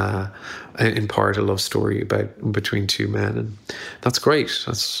in part a love story between two men, and that's great.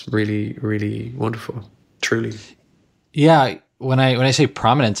 That's really, really wonderful, truly. Yeah, when I say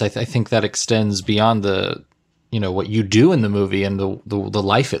prominence, I think that extends beyond the what you do in the movie and the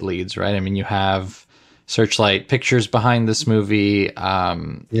life it leads, right? I mean, you have Searchlight Pictures behind this movie.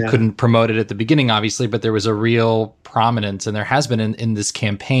 Couldn't promote it at the beginning, obviously, but there was a real prominence, and there has been in this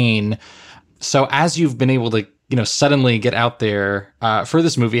campaign. So as you've been able to, suddenly get out there for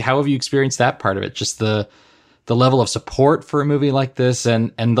this movie, how have you experienced that part of it? Just the level of support for a movie like this,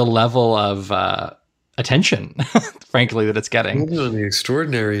 and the level of attention, frankly, that it's getting. Really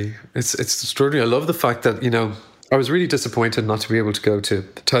extraordinary. It's extraordinary. I love the fact that, I was really disappointed not to be able to go to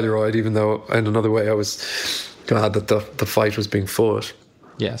Telluride, even though in another way I was glad that the fight was being fought.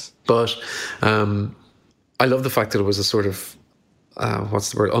 Yes. But I love the fact that it was a sort of,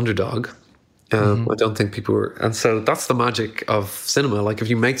 underdog. I don't think people were, and so that's the magic of cinema. Like, if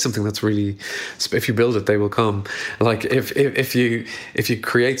you make something that's really, if you build it, they will come. Like, if you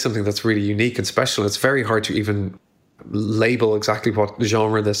create something that's really unique and special, it's very hard to even label exactly what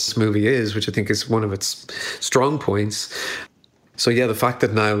genre this movie is, which I think is one of its strong points. So yeah, the fact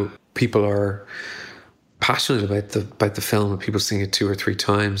that now people are passionate about the film, and people seeing it 2 or 3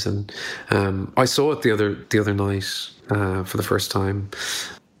 times, and I saw it the other night for the first time,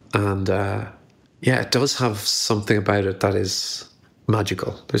 and it does have something about it that is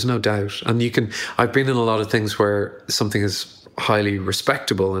magical. There's no doubt. And I've been in a lot of things where something is highly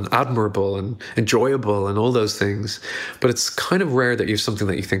respectable and admirable and enjoyable and all those things, but it's kind of rare that you have something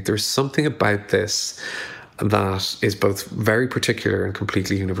that you think there's something about this that is both very particular and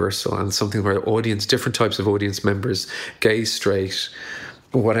completely universal, and something where different types of audience members, gay, straight,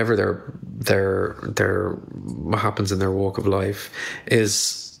 whatever their what happens in their walk of life,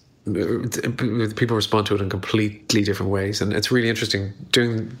 is people respond to it in completely different ways. And it's really interesting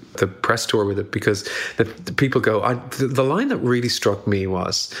doing the press tour with it, because the people go, the line that really struck me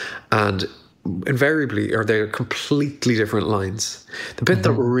was, and invariably they're completely different lines, the bit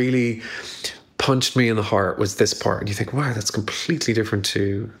that really punched me in the heart was this part, and you think, wow, that's completely different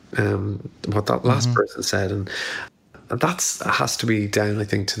to what that last person said. And that has to be down, I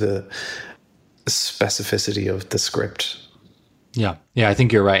think, to the specificity of the script. Yeah, I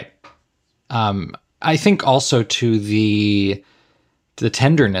think you're right. I think also to the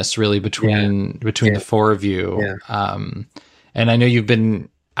tenderness, really, between the four of you. Yeah. And I know you've been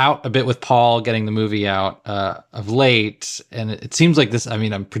out a bit with Paul, getting the movie out of late, and it seems like this, I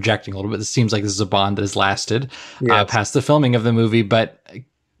mean, I'm projecting a little bit, this seems like this is a bond that has lasted past the filming of the movie. But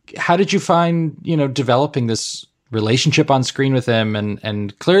how did you find, developing this relationship on screen with him,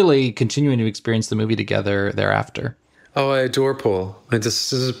 and clearly continuing to experience the movie together thereafter? Oh, I adore Paul.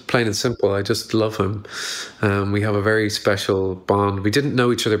 This is plain and simple. I just love him. We have a very special bond. We didn't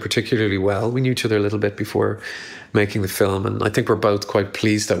know each other particularly well. We knew each other a little bit before making the film, and I think we're both quite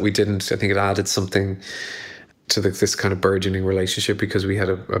pleased that we didn't. I think it added something to this kind of burgeoning relationship, because we had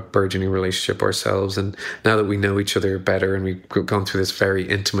a burgeoning relationship ourselves, and now that we know each other better and we've gone through this very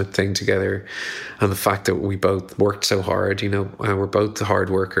intimate thing together, and the fact that we both worked so hard, we're both hard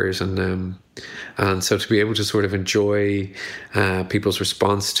workers, and so to be able to sort of enjoy people's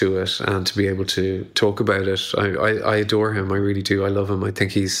response to it, and to be able to talk about it, I adore him. I really do. I love him. I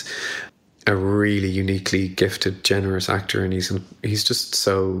think he's a really uniquely gifted, generous actor, and he's just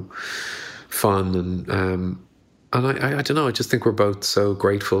so fun, and I don't know, I just think we're both so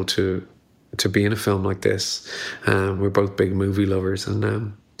grateful to be in a film like this. We're both big movie lovers,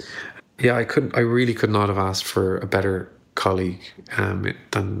 and I really could not have asked for a better colleague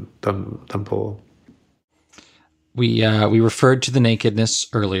than Paul. We referred to the nakedness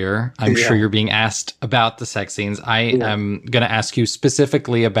earlier. I'm sure you're being asked about the sex scenes. I am going to ask you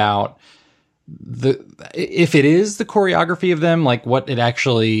specifically about if it is the choreography of them, like what it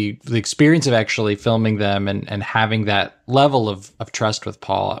actually, the experience of actually filming them and having that level of trust with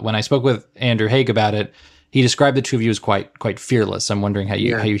Paul. When I spoke with Andrew Haig about it, he described the two of you as quite fearless. I'm wondering how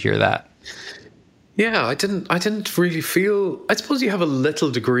you hear that. Yeah, I didn't really feel, I suppose you have a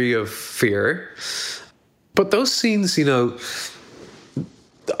little degree of fear, but those scenes, you know,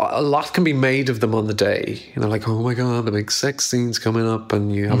 a lot can be made of them on the day. You know, like, oh my God, the big sex scenes coming up,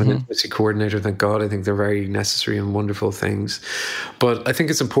 and you have an intimacy coordinator. Thank God. I think they're very necessary and wonderful things. But I think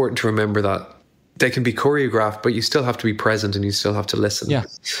it's important to remember that they can be choreographed, but you still have to be present and you still have to listen. Yeah.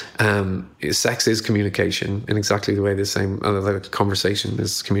 Sex is communication in exactly the way the conversation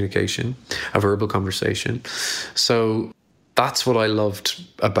is communication, a verbal conversation. So that's what I loved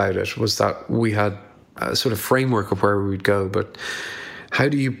about it, was that we had a sort of framework of where we would go, but how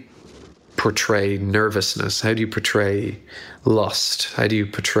do you portray nervousness? How do you portray lust? How do you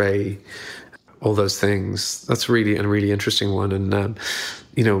portray all those things? That's really a really interesting one. And,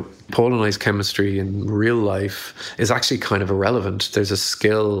 you know, Paul and I's chemistry in real life is actually kind of irrelevant. There's a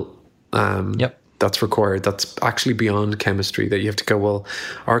skill that's required that's actually beyond chemistry, that you have to go, well,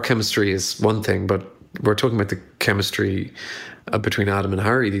 our chemistry is one thing, but we're talking about the chemistry between Adam and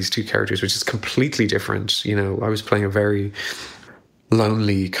Harry, these two characters, which is completely different. You know, I was playing a very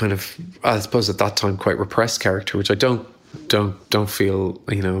lonely kind of, I suppose at that time, quite repressed character, which I don't feel,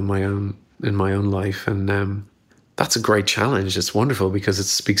 you know, in my own life. And that's a great challenge. It's wonderful because it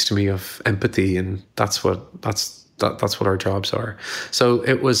speaks to me of empathy, and that's what our jobs are. So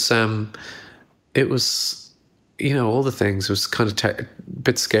it was, you know, all the things. It was kind of a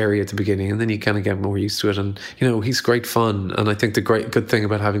bit scary at the beginning, and then you kind of get more used to it. And, you know, he's great fun. And I think the good thing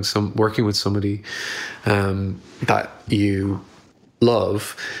about working with somebody that you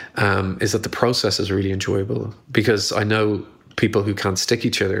love is that the process is really enjoyable, because I know people who can't stick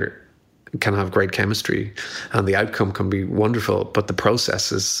each other can have great chemistry and the outcome can be wonderful, but the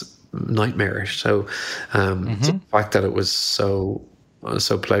process is nightmarish. So the fact that it was so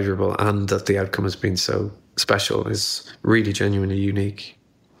pleasurable and that the outcome has been so special is really genuinely unique.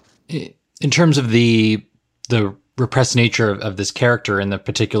 In terms of the repressed nature of this character and the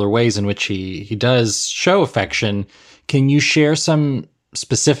particular ways in which he does show affection, can you share some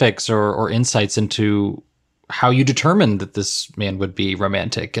specifics or insights into how you determined that this man would be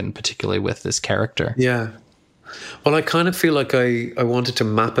romantic, and particularly with this character? Yeah. Well, I kind of feel like I wanted to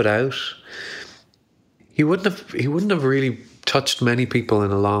map it out. He wouldn't have really touched many people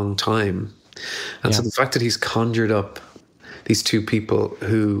in a long time. And so the fact that he's conjured up these two people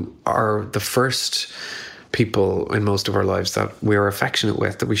who are the first people in most of our lives that we are affectionate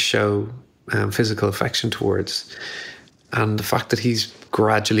with, that we show physical affection towards, and the fact that he's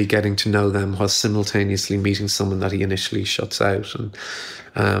gradually getting to know them while simultaneously meeting someone that he initially shuts out.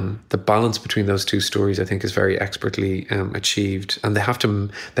 And the balance between those two stories, I think, is very expertly achieved. And they have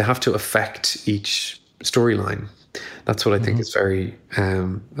to affect each storyline. That's what I think is very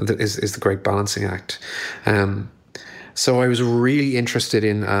is the great balancing act. So I was really interested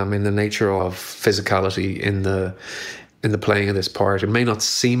in the nature of physicality in the playing of this part. It may not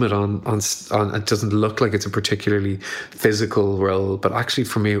seem it on it doesn't look like it's a particularly physical role, but actually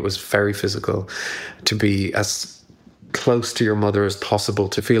for me it was very physical, to be as close to your mother as possible,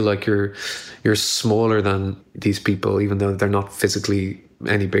 to feel like you're smaller than these people, even though they're not physically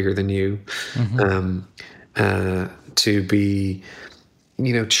any bigger than you. To be,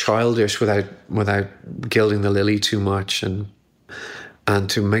 you know, childish without gilding the lily too much, and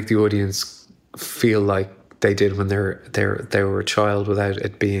to make the audience feel like they did when they were a child without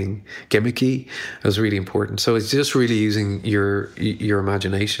it being gimmicky. It was really important. So it's just really using your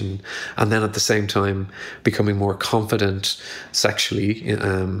imagination, and then at the same time becoming more confident sexually.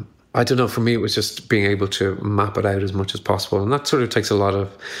 I don't know, for me it was just being able to map it out as much as possible, and that sort of takes a lot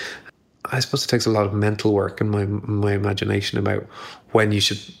of, I suppose it takes a lot of mental work and my imagination about what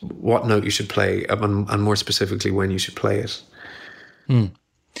note you should play, and more specifically when you should play it.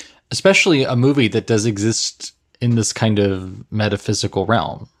 Especially a movie that does exist in this kind of metaphysical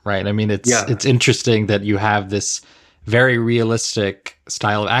realm, right? I mean, it's interesting that you have this very realistic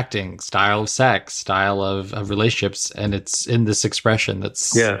style of acting, style of sex, style of relationships, and it's in this expression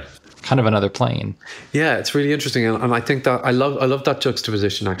that's kind of another plane. Yeah, it's really interesting, and I think that I love that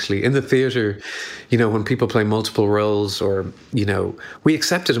juxtaposition. Actually, in the theater, you know, when people play multiple roles, or, you know, we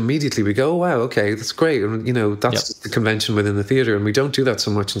accept it immediately. We go, oh, wow, okay, that's great, and, you know, that's the convention within the theater, and we don't do that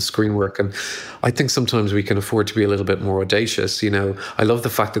so much in screen work. And I think sometimes we can afford to be a little bit more audacious. You know, I love the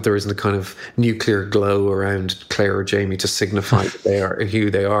fact that there isn't a kind of nuclear glow around Claire or Jamie to signify that they are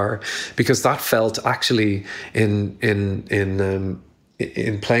who they are, because that felt actually in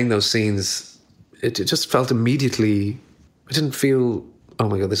playing those scenes it just felt immediately, I didn't feel, oh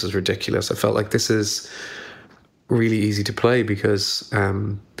my God, this is ridiculous. I felt like this is really easy to play because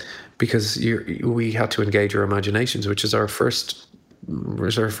we had to engage our imaginations, which is our first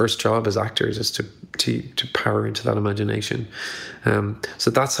job as actors, is to power into that imagination.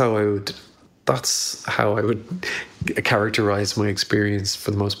 So that's how I would characterize my experience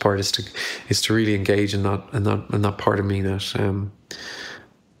for the most part, is to really engage in that part of me that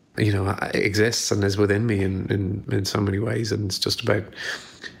exists and is within me in so many ways, and it's just about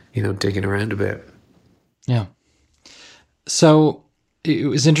digging around a bit. Yeah. So it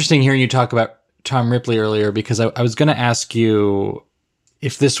was interesting hearing you talk about Tom Ripley earlier, because I was going to ask you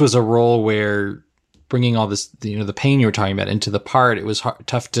if this was a role where bringing all this, the pain you were talking about into the part, it was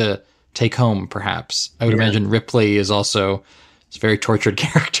tough to take home, perhaps. I would imagine Ripley is also a very tortured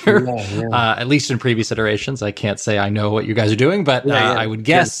character, at least in previous iterations. I can't say I know what you guys are doing, but I would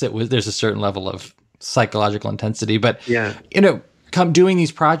guess there's a certain level of psychological intensity. But, come doing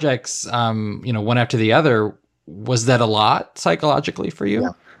these projects, one after the other, was that a lot psychologically for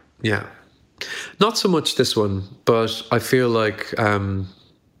you? Yeah. Not so much this one, but I feel like Tom,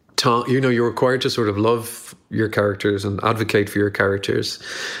 you're required to sort of love your characters and advocate for your characters,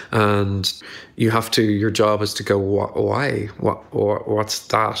 and your job is to go, why? What's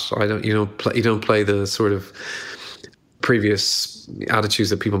that? You don't play the sort of previous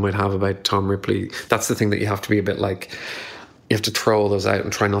attitudes that people might have about Tom Ripley. That's the thing that you have to be a bit like. You have to throw all those out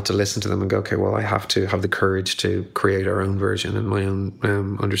and try not to listen to them and go, okay, well, I have to have the courage to create our own version and my own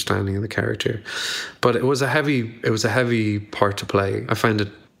understanding of the character. But it was a heavy part to play. I found it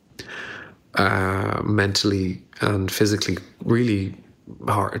mentally and physically really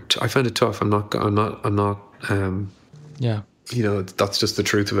hard. I found it tough. I'm not. That's just the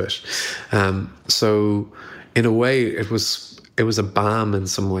truth of it. So in a way, it was a balm in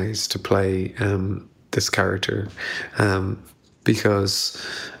some ways to play this character. Because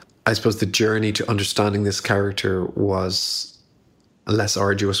I suppose the journey to understanding this character was a less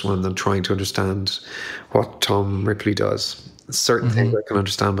arduous one than trying to understand what Tom Ripley does. Certain things I can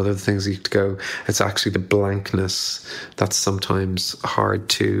understand, but other things you have to go, it's actually the blankness that's sometimes hard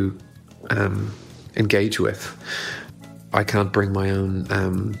to engage with. I can't bring my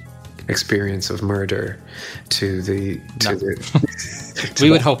own experience of murder to the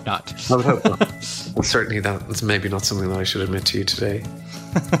we would hope not. I would hope not. Well, certainly that's maybe not something that I should admit to you today.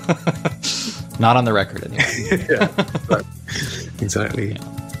 Not on the record anyway. Right. Exactly.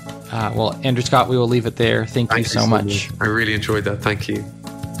 Yeah. Well, Andrew Scott, we will leave it there. Thank you so much. I really enjoyed that. Thank you.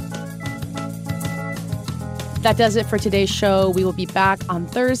 That does it for today's show. We will be back on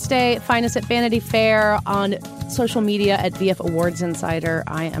Thursday. Find us at Vanity Fair, on social media at VF Awards Insider.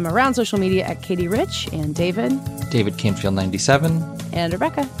 I am around social media at Katie Rich, and David Canfield 97, and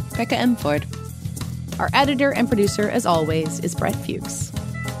Rebecca M. Ford. Our editor and producer, as always, is Brett Fuchs.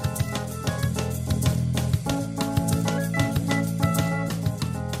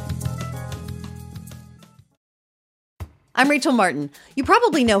 I'm Rachel Martin. You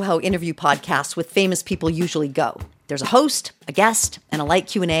probably know how interview podcasts with famous people usually go. There's a host, a guest, and a light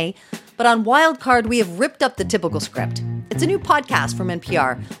Q&A. But on Wildcard, we have ripped up the typical script. It's a new podcast from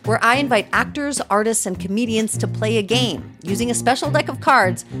NPR where I invite actors, artists, and comedians to play a game using a special deck of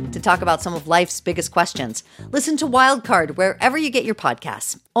cards to talk about some of life's biggest questions. Listen to Wildcard wherever you get your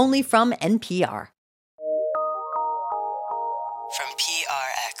podcasts, only from NPR.